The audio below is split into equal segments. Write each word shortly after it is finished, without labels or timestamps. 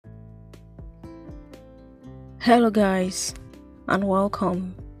Hello guys, and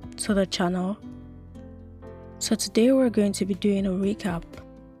welcome to the channel. So today we're going to be doing a recap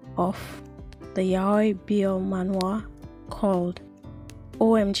of the yaoi BL manhwa called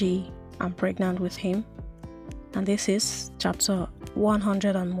OMG, I'm Pregnant with Him, and this is chapter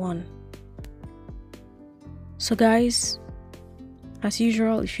 101. So guys, as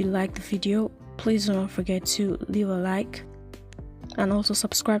usual, if you like the video, please do not forget to leave a like and also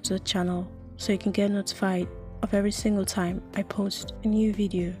subscribe to the channel so you can get notified of every single time I post a new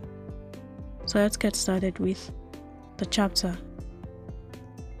video. So let's get started with the chapter.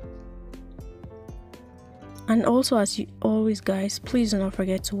 And also, as you always guys, please do not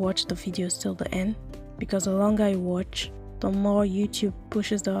forget to watch the videos till the end, because the longer you watch, the more YouTube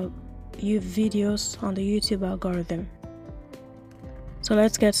pushes the videos on the YouTube algorithm. So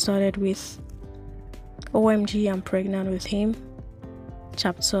let's get started with OMG, I'm Pregnant with Him,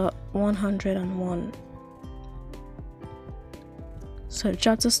 chapter 101. So the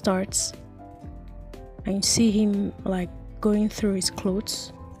chapter starts and you see him like going through his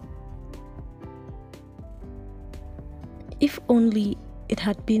clothes. If only it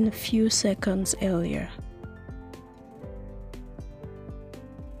had been a few seconds earlier.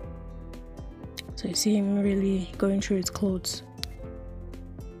 So you see him really going through his clothes.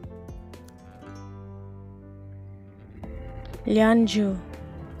 Lianju,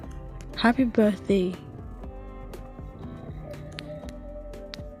 happy birthday.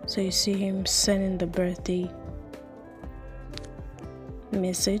 So you see him sending the birthday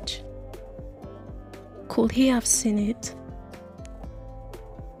message. Could he have seen it?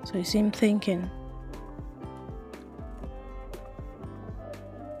 So you see him thinking.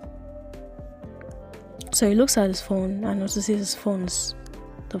 So he looks at his phone and notices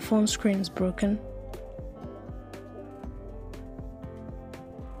the phone screen is broken.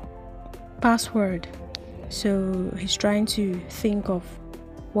 Password. So he's trying to think of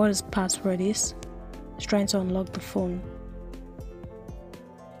what his password is. He's trying to unlock the phone.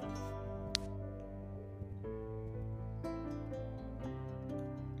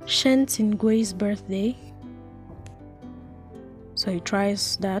 Shen Tingwei's birthday. So he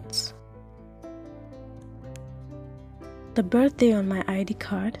tries that. The birthday on my ID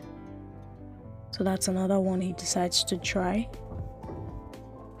card. So that's another one he decides to try.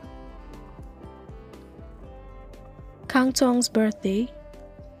 Kang Tong's birthday.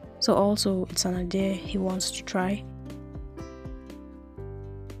 So also it's an idea he wants to try.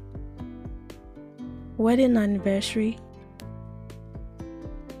 Wedding anniversary.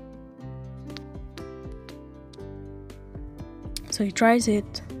 So he tries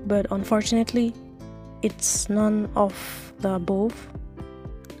it, but unfortunately it's none of the above.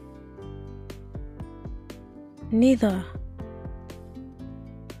 Neither.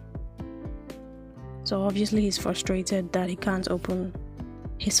 So obviously he's frustrated that he can't open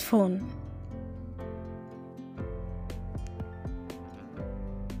his phone.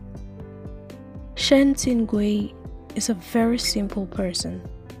 Shen Tingwei is a very simple person.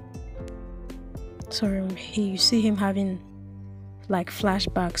 So you see him having like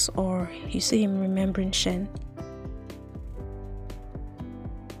flashbacks, or you see him remembering Shen.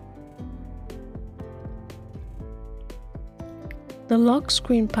 The lock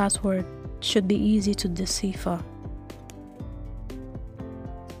screen password should be easy to decipher.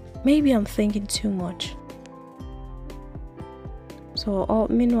 Maybe I'm thinking too much. So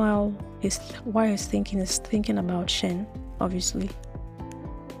meanwhile, while he's thinking about Shen, obviously.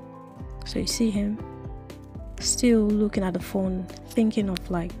 So you see him still looking at the phone, thinking of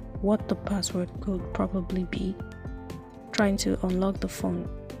like what the password could probably be, trying to unlock the phone.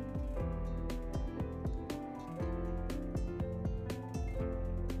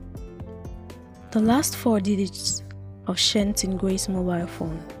 The last 4 digits of Shen Tingwei's mobile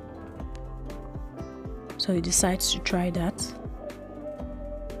phone. So he decides to try that.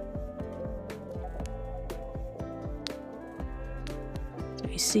 So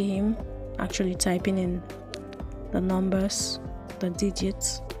you see him actually typing in the numbers, the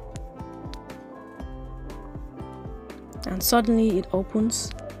digits. And suddenly it opens.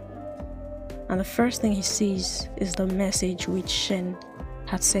 And the first thing he sees is the message which Shen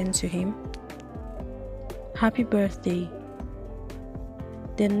had sent to him. Happy birthday.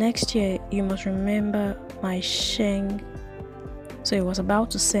 Then next year you must remember my Sheng. So he was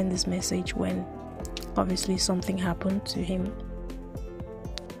about to send this message when obviously something happened to him.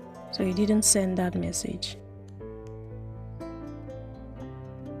 So he didn't send that message.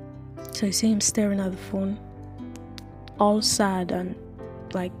 So you see him staring at the phone, all sad and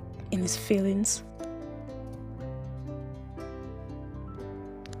like in his feelings.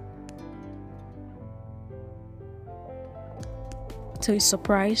 So he's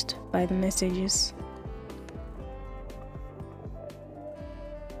surprised by the messages.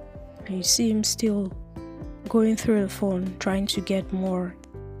 And you see him still going through the phone trying to get more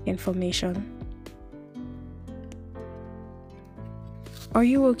information. Are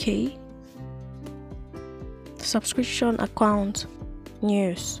you okay? Subscription account,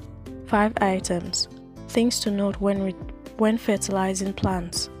 news, 5 items, things to note when fertilizing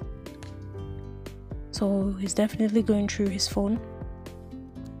plants. So he's definitely going through his phone.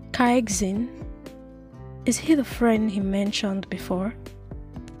 Kaixin, is he the friend he mentioned before?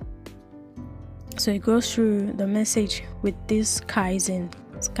 So he goes through the message with this Kaixin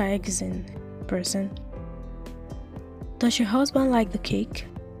person. Does your husband like the cake?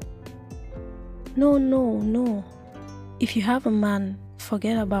 No. If you have a man,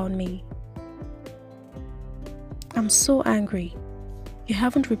 forget about me. I'm so angry. You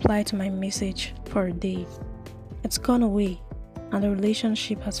haven't replied to my message for a day. It's gone away, and the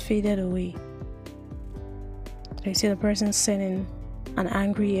relationship has faded away. So you see the person sending an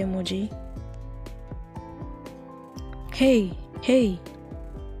angry emoji. Hey.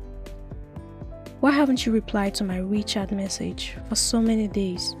 Why haven't you replied to my WeChat message for so many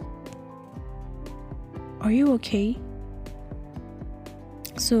days? Are you okay?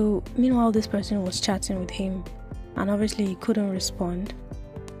 So, meanwhile, this person was chatting with him, and obviously he couldn't respond.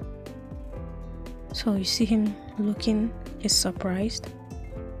 So you see him looking, he's surprised.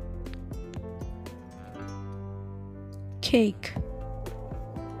 Cake.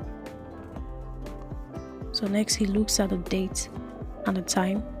 So next he looks at the date and the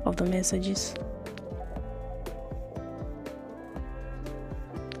time of the messages.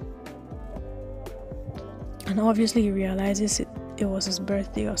 And obviously he realizes it was his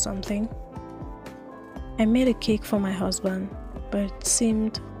birthday or something. I made a cake for my husband, but it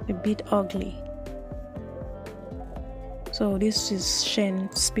seemed a bit ugly. So this is Shen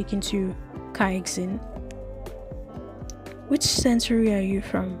speaking to Kaixin. Which century are you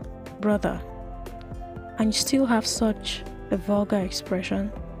from, brother? And you still have such a vulgar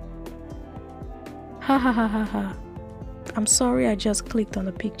expression. Ha. I'm sorry, I just clicked on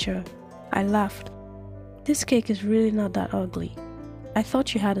the picture. I laughed. This cake is really not that ugly. I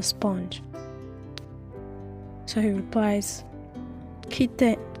thought you had a sponge. So he replies,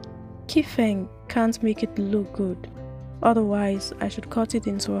 Kifeng can't make it look good. Otherwise, I should cut it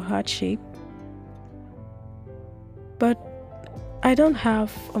into a heart shape. But I don't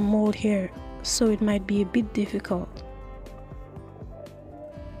have a mold here, so it might be a bit difficult.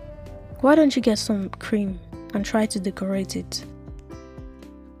 Why don't you get some cream and try to decorate it?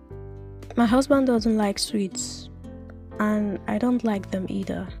 My husband doesn't like sweets, and I don't like them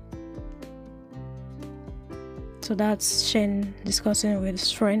either. So that's Shen discussing with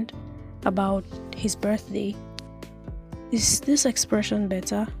his friend about his birthday. Is this expression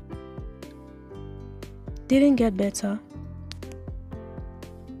better? Didn't get better.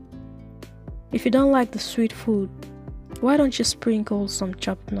 If you don't like the sweet food, why don't you sprinkle some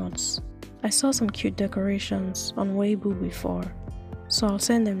chopped nuts? I saw some cute decorations on Weibo before, so I'll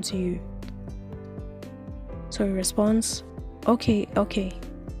send them to you. So he responds, okay.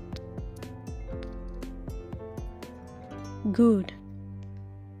 Good.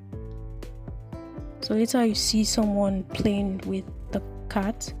 So later you see someone playing with the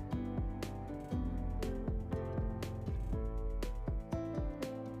cat.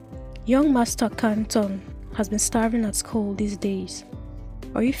 Young Master Canton has been starving at school these days.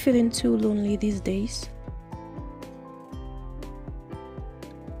 Are you feeling too lonely these days?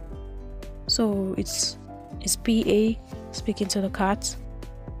 So it's PA speaking to the cat.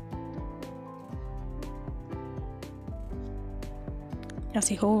 As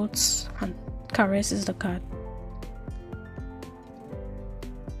he holds and caresses the cat.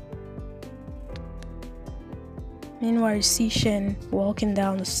 Meanwhile, you see Shen walking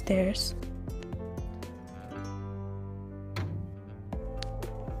down the stairs.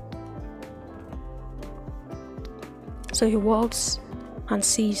 So he walks and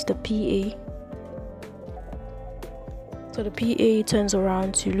sees the PA. So the PA turns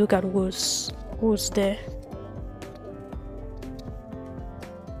around to look at who's there.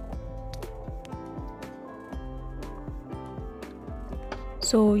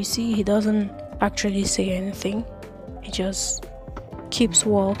 So you see, he doesn't actually say anything. He just keeps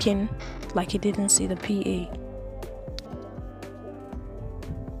walking like he didn't see the PA.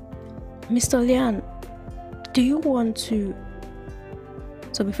 Mr. Lian, do you want to...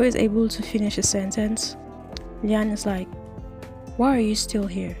 So before he's able to finish his sentence, Lian is like, why are you still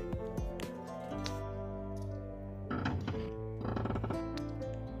here?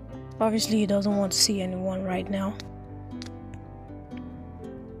 Obviously he doesn't want to see anyone right now.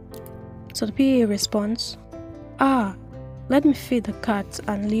 So the PA responds, "Ah, let me feed the cat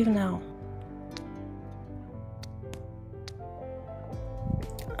and leave now."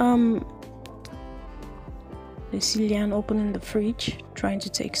 You see Lian opening the fridge, trying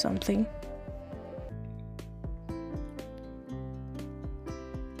to take something.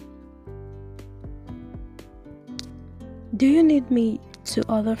 "Do you need me to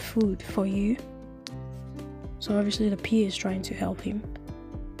order food for you?" So obviously the PA is trying to help him.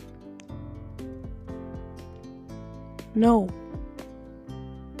 "No."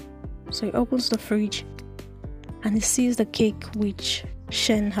 So he opens the fridge and he sees the cake which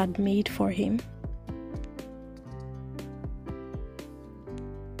Shen had made for him.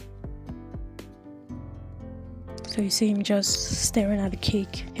 So you see him just staring at the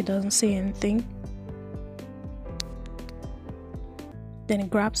cake. He doesn't say anything. Then he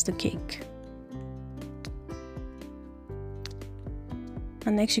grabs the cake.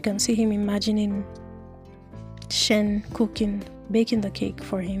 And next you can see him imagining Shen baking the cake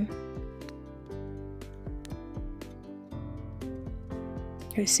for him.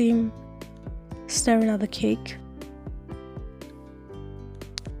 You see him staring at the cake,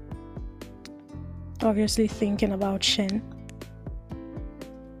 obviously thinking about Shen.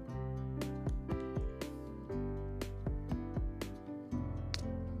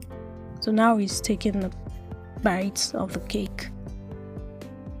 So now he's taking the bites of the cake,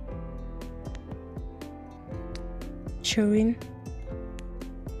 chewing.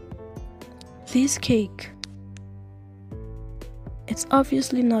 This cake, it's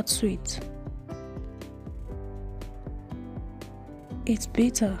obviously not sweet. It's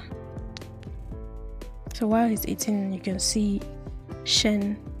bitter. So while he's eating, you can see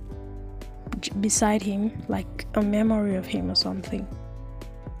Shen beside him, like a memory of him or something.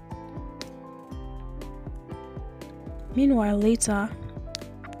 Meanwhile, later,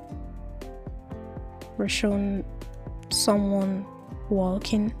 we're shown someone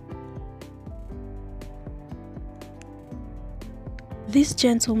walking. This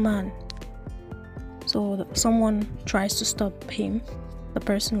gentleman, so someone tries to stop him, the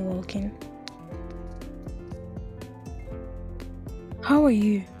person walking. "How are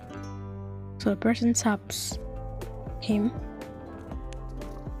you?" So the person taps him,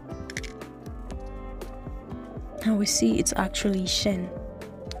 and we see it's actually Shen.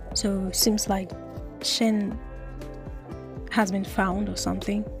 So it seems like Shen has been found or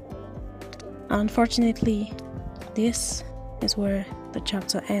something. Unfortunately, this is where the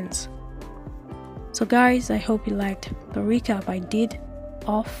chapter ends. So guys, I hope you liked the recap I did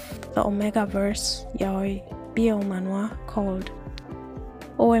of the omegaverse yaoi BL manhwa called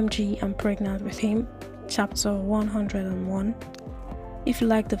OMG I'm Pregnant with Him, chapter 101. If you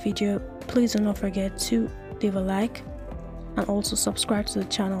liked the video, please do not forget to leave a like and also subscribe to the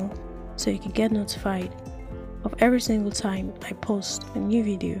channel so you can get notified of every single time I post a new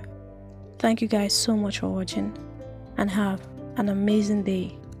video. Thank you guys so much for watching and have an amazing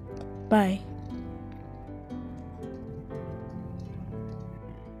day. Bye.